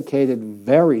dedicated,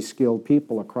 very skilled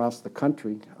people across the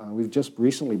country. We've just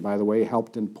recently, by the way,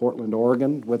 helped in Portland,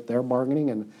 Oregon with their bargaining,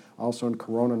 and also in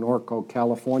Corona, Norco,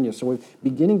 California. So we're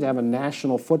beginning to have a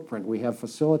national footprint. We have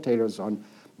facilitators on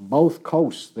both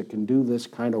coasts that can do this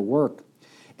kind of work.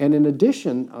 And in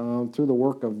addition, through the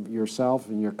work of yourself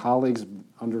and your colleagues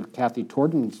under Kathy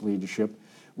Torden's leadership,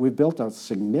 we've built a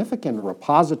significant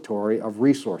repository of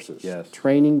resources,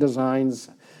 training designs,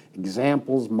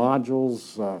 examples,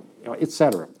 modules, et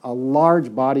cetera. A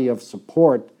large body of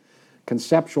support,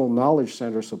 conceptual knowledge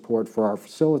center support for our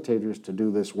facilitators to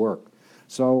do this work.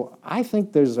 So I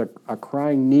think there's a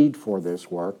crying need for this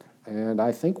work, and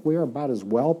I think we're about as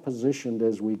well positioned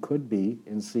as we could be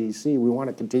in CEC. We want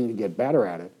to continue to get better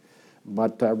at it,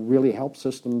 but really help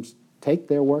systems take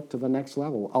their work to the next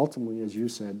level, ultimately, as you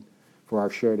said, for our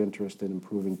shared interest in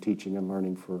improving teaching and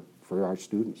learning for our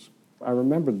students. I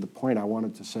remembered the point I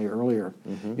wanted to say earlier.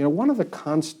 You know, one of the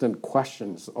constant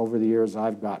questions over the years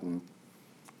I've gotten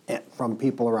from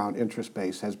people around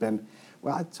interest-based has been,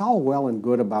 well, it's all well and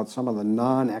good about some of the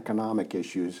non-economic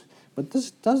issues, but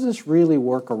does this really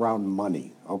work around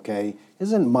money, okay?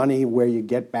 Isn't money where you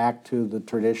get back to the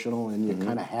traditional and you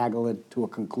kind of haggle it to a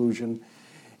conclusion?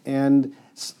 And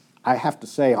I have to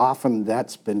say, often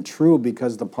that's been true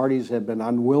because the parties have been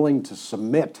unwilling to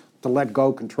submit, to let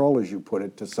go control, as you put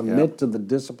it, to submit to the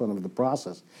discipline of the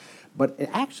process. But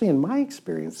actually, in my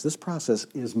experience, this process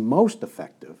is most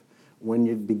effective when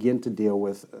you begin to deal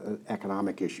with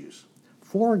economic issues.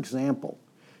 For example,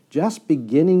 just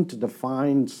beginning to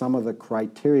define some of the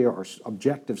criteria or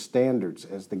objective standards,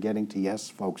 as the Getting to Yes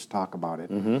folks talk about it,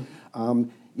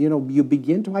 you know, you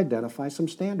begin to identify some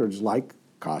standards like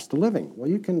cost of living.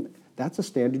 Well, that's a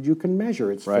standard you can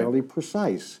measure. It's fairly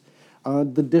precise.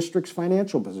 The district's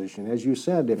financial position, as you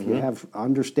said, if you have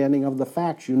understanding of the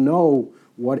facts, you know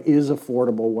what is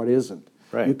affordable, what isn't.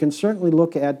 You can certainly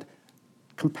look at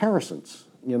comparisons.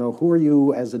 You know, who are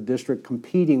you as a district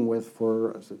competing with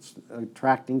for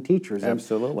attracting teachers?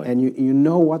 Absolutely. And you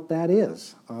know what that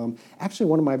is. Actually,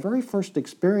 one of my very first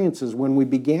experiences when we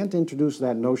began to introduce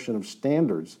that notion of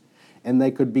standards, and they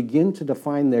could begin to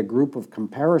define their group of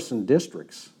comparison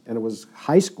districts, and it was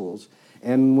high schools,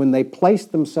 and when they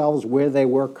placed themselves where they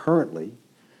were currently,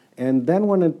 and then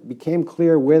when it became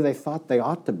clear where they thought they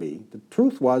ought to be, the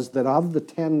truth was that of the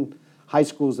 10 high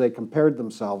schools they compared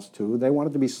themselves to, they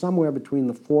wanted to be somewhere between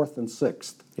the 4th and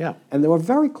 6th. And they were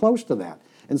very close to that.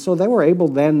 And so they were able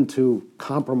then to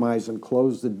compromise and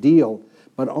close the deal,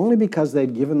 but only because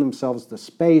they'd given themselves the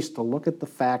space to look at the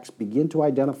facts, begin to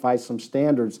identify some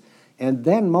standards, and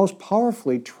then most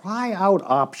powerfully try out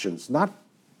options, not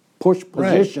push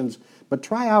positions, but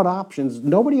try out options.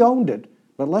 Nobody owned it,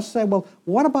 but let's say, well,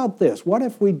 what about this? What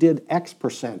if we did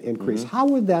X% increase? How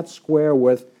would that square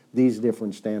with these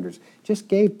different standards? Just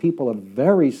gave people a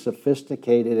very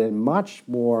sophisticated and much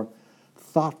more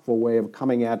thoughtful way of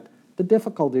coming at the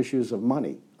difficult issues of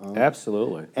money.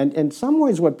 Absolutely. And in some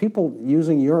ways, what people,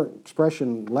 using your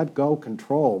expression, let go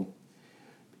control,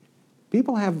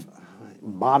 people have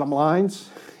bottom lines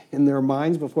in their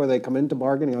minds before they come into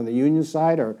bargaining on the union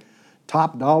side, or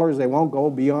top dollars. They won't go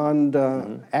beyond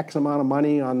X amount of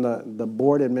money on the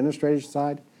board administration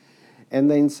side.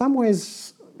 And they, in some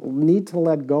ways, need to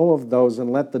let go of those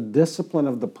and let the discipline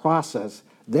of the process,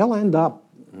 they'll end up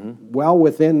well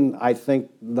within, I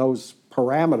think, those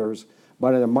parameters,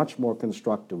 but in a much more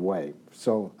constructive way.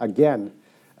 So again,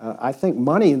 I think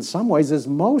money in some ways is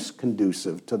most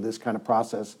conducive to this kind of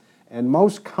process and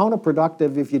most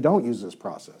counterproductive if you don't use this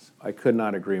process. I could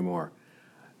not agree more.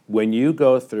 When you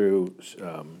go through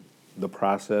the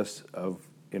process of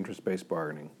interest-based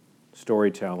bargaining,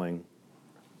 storytelling,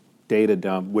 data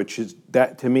dump, which is,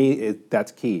 that to me,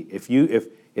 that's key.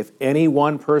 If any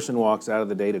one person walks out of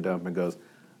the data dump and goes,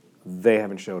 they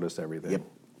haven't showed us everything,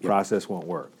 process won't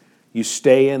work. You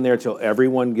stay in there till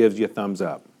everyone gives you a thumbs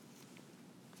up.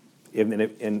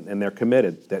 And they're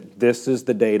committed that this is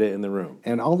the data in the room.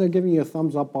 And all they're giving you a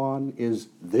thumbs up on is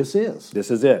this is.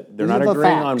 This is it. They're not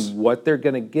agreeing on what they're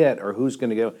going to get or who's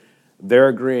going to get. They're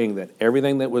agreeing that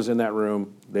everything that was in that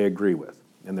room, they agree with.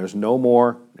 And there's no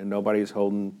more, and nobody's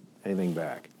holding anything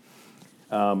back.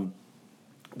 But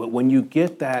when you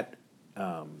get that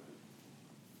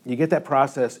you get that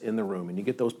process in the room and you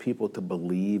get those people to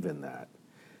believe in that.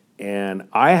 And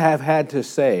I have had to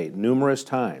say numerous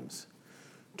times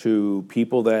to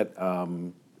people that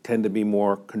tend to be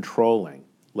more controlling,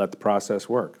 let the process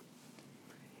work.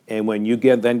 And when you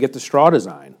then get the straw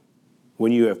design,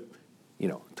 when you have,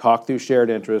 talked through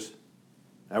shared interest,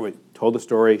 told the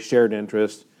story, shared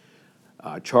interest,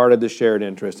 charted the shared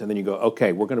interest, and then you go,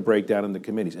 okay, we're going to break down into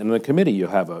committees. And in the committee,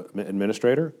 you'll have an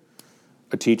administrator,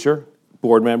 a teacher,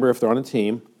 board member if they're on a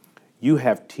team. You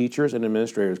have teachers and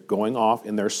administrators going off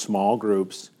in their small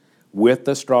groups with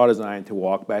the straw design to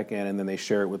walk back in, and then they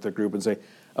share it with the group and say,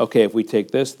 okay, if we take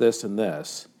this, this, and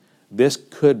this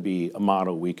could be a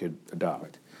model we could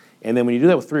adopt. And then when you do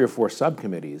that with 3 or 4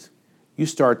 subcommittees, you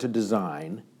start to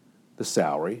design the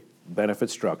salary, benefit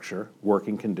structure,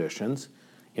 working conditions,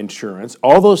 insurance.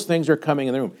 All those things are coming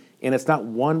in the room. And it's not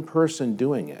one person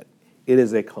doing it. It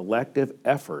is a collective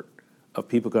effort of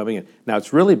people coming in. Now,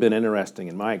 it's really been interesting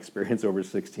in my experience over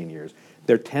 16 years.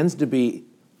 There tends to be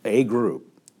a group,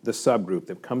 the subgroup,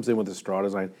 that comes in with a straw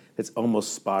design that's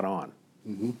almost spot on.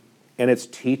 Mm-hmm. And it's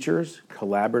teachers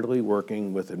collaboratively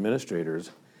working with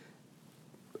administrators.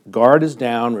 Guard is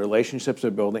down, relationships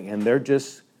are building, and they're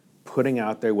just putting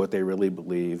out there what they really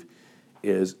believe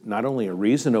is not only a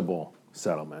reasonable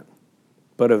settlement,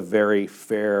 but a very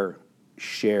fair,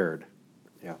 shared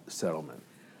settlement.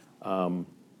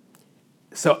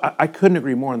 So I couldn't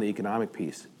agree more on the economic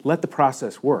piece. Let the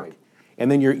process work. Right.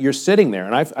 And then you're sitting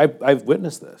there, and I've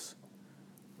witnessed this.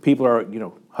 People are,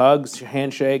 hugs,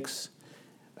 handshakes.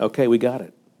 Okay, we got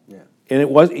it. Yeah. And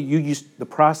the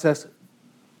process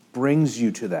brings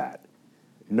you to that.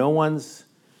 No one's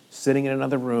sitting in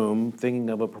another room thinking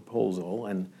of a proposal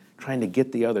and trying to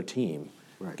get the other team,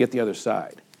 get the other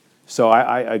side. So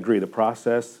I agree. The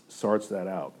process sorts that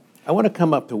out. I want to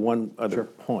come up to one other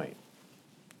point.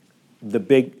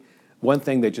 One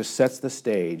thing that just sets the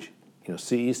stage,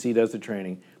 CEC does the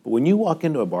training, but when you walk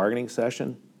into a bargaining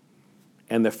session,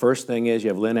 and the first thing is you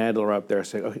have Lynn Adler up there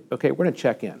saying, okay, we're going to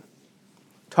check in.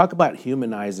 Talk about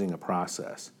humanizing a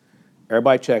process.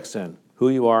 Everybody checks in. Who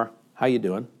you are, how you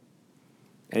doing,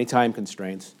 any time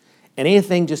constraints, and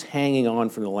anything just hanging on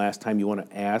from the last time you want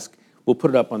to ask, we'll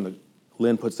put it up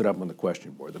Lynn puts it up on the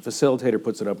question board. The facilitator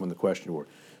puts it up on the question board.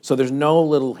 So there's no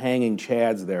little hanging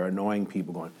chads there annoying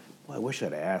people going, I wish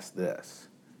I'd asked this.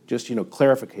 Just,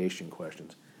 clarification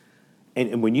questions.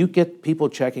 And when you get people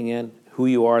checking in who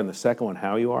you are and the second one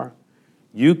how you are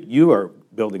you are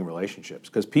building relationships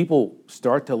because people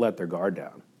start to let their guard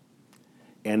down.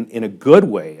 And in a good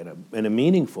way, in a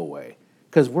meaningful way,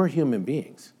 because we're human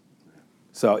beings.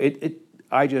 So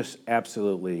I just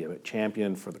absolutely am a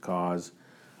champion for the cause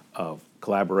of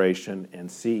collaboration, and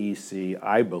CEC,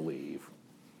 I believe,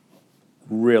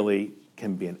 really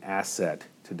can be an asset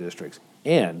to districts.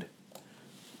 And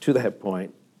to that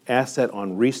point, asset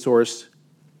on resource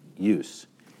use.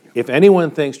 If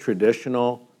anyone thinks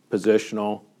traditional,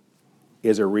 positional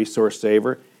is a resource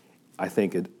saver, I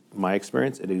think my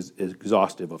experience, it is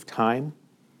exhaustive of time,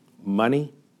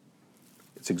 money,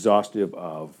 it's exhaustive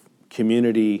of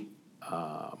community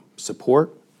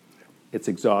support, it's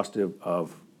exhaustive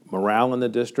of morale in the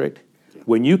district.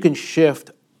 When you can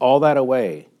shift all that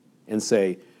away and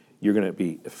say, you're going to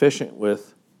be efficient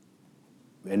with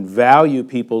and value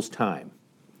people's time.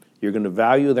 You're going to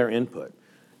value their input.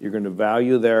 You're going to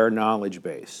value their knowledge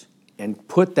base and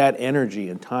put that energy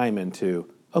and time into,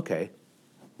 okay,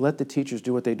 let the teachers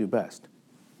do what they do best.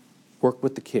 Work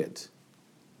with the kids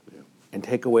and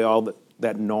take away all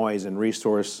that noise and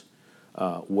resource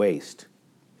waste.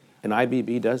 And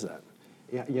IBB does that.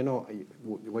 Yeah,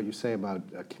 what you say about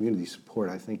community support,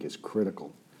 I think, is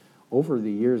critical. Over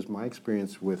the years, my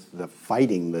experience with the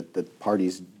fighting that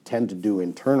parties tend to do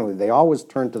internally, they always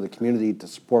turn to the community to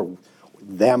support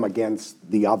them against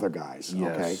the other guys,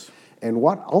 okay? And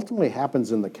what ultimately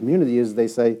happens in the community is they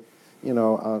say,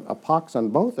 a pox on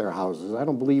both their houses. I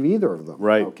don't believe either of them,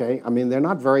 right? Okay? I mean, they're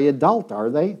not very adult, are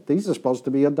they? These are supposed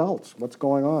to be adults. What's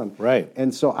going on? Right.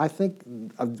 And so I think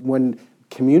when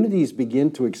communities begin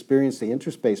to experience the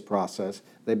interest-based process,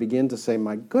 they begin to say,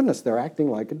 my goodness, they're acting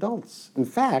like adults. In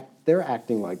fact, they're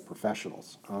acting like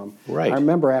professionals. Right. I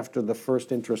remember after the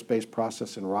first interest-based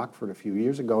process in Rockford a few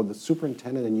years ago, the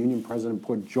superintendent and union president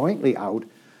put jointly out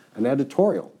an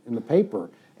editorial in the paper,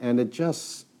 and it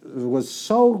just was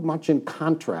so much in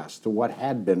contrast to what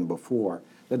had been before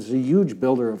that it's a huge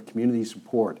builder of community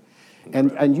support.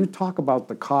 And you talk about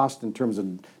the cost in terms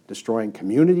of destroying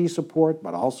community support,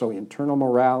 but also internal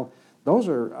morale. Those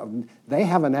are, they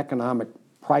have an economic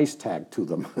price tag to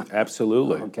them.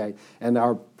 Absolutely. Okay, and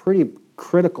are pretty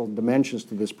critical dimensions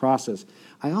to this process.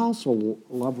 I also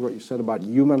love what you said about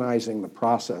humanizing the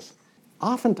process.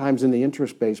 Oftentimes in the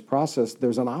interest-based process,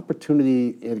 there's an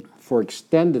opportunity for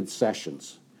extended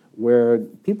sessions where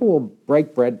people will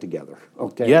break bread together,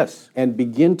 okay? Yes. And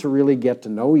begin to really get to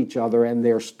know each other and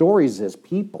their stories as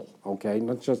people, okay?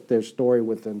 Not just their story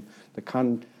within the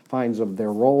confines of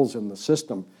their roles in the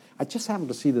system. I just happened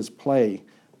to see this play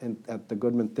at the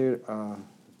Goodman Theater,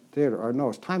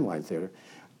 it's Timeline Theater,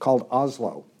 called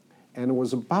Oslo. And it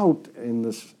was about, in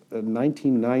the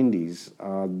 1990s,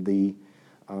 the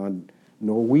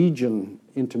Norwegian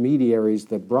intermediaries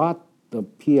that brought the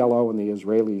PLO and the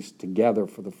Israelis together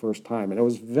for the first time. And it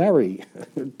was very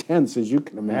tense, as you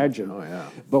can imagine. Oh, yeah.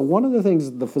 But one of the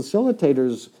things the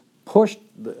facilitators pushed,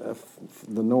 the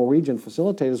Norwegian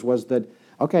facilitators, was that,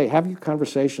 okay, have your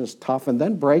conversations tough and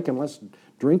then break and let's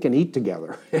drink and eat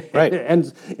together. Right.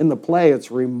 And in the play,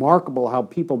 it's remarkable how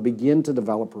people begin to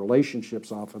develop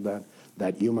relationships off of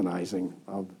that humanizing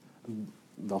of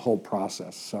the whole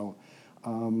process. So,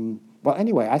 well,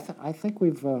 anyway, I think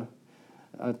we've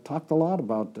talked a lot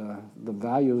about the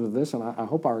values of this, and I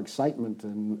hope our excitement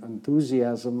and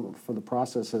enthusiasm for the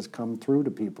process has come through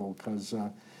to people, because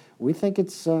we think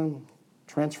it's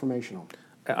transformational.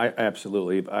 I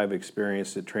absolutely. I've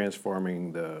experienced it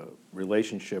transforming the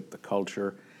relationship, the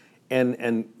culture,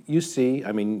 and you see,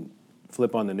 I mean,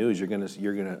 flip on the news, you're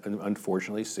gonna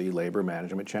unfortunately see labor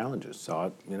management challenges. Saw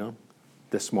it,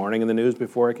 this morning in the news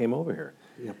before I came over here.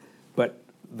 Yep. But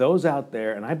those out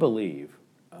there, and I believe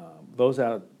those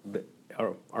out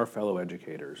our fellow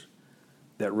educators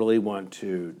that really want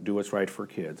to do what's right for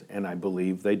kids, and I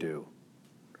believe they do,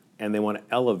 and they want to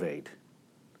elevate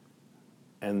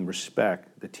and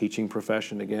respect the teaching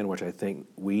profession again, which I think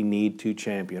we need to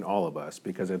champion, all of us,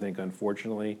 because I think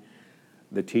unfortunately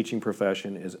the teaching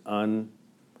profession is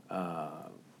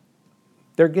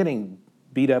they're getting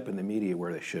beat up in the media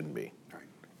where they shouldn't be. Right.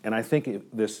 And I think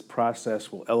this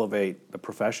process will elevate the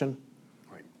profession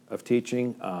Right. of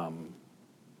teaching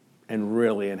and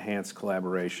really enhance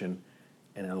collaboration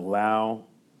and allow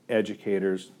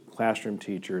educators, classroom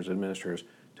teachers, administrators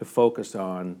to focus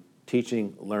on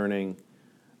teaching, learning.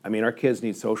 I mean, our kids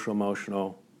need social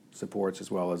emotional supports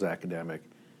as well as academic.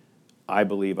 I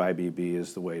believe IBB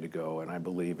is the way to go, and I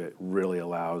believe it really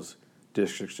allows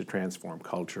districts to transform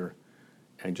culture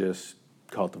and just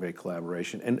cultivate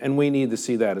collaboration. And we need to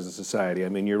see that as a society. I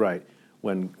mean, you're right.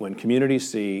 When communities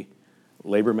see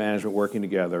labor management working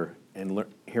together and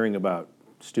hearing about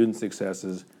student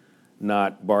successes,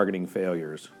 not bargaining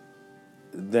failures,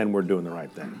 then we're doing the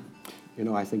right thing.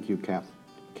 I think you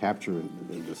capture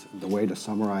the way to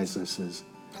summarize this is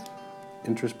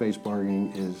interest-based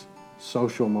bargaining is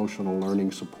social-emotional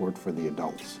learning support for the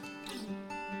adults.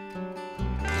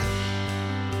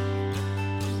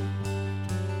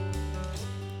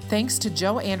 Thanks to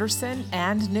Joe Anderson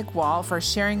and Nick Wall for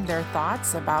sharing their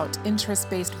thoughts about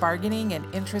interest-based bargaining and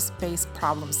interest-based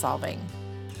problem solving.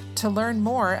 To learn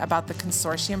more about the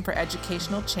Consortium for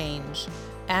Educational Change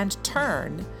and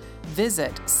TURN,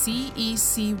 visit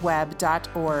cecweb.org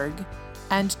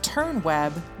and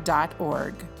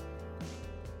turnweb.org.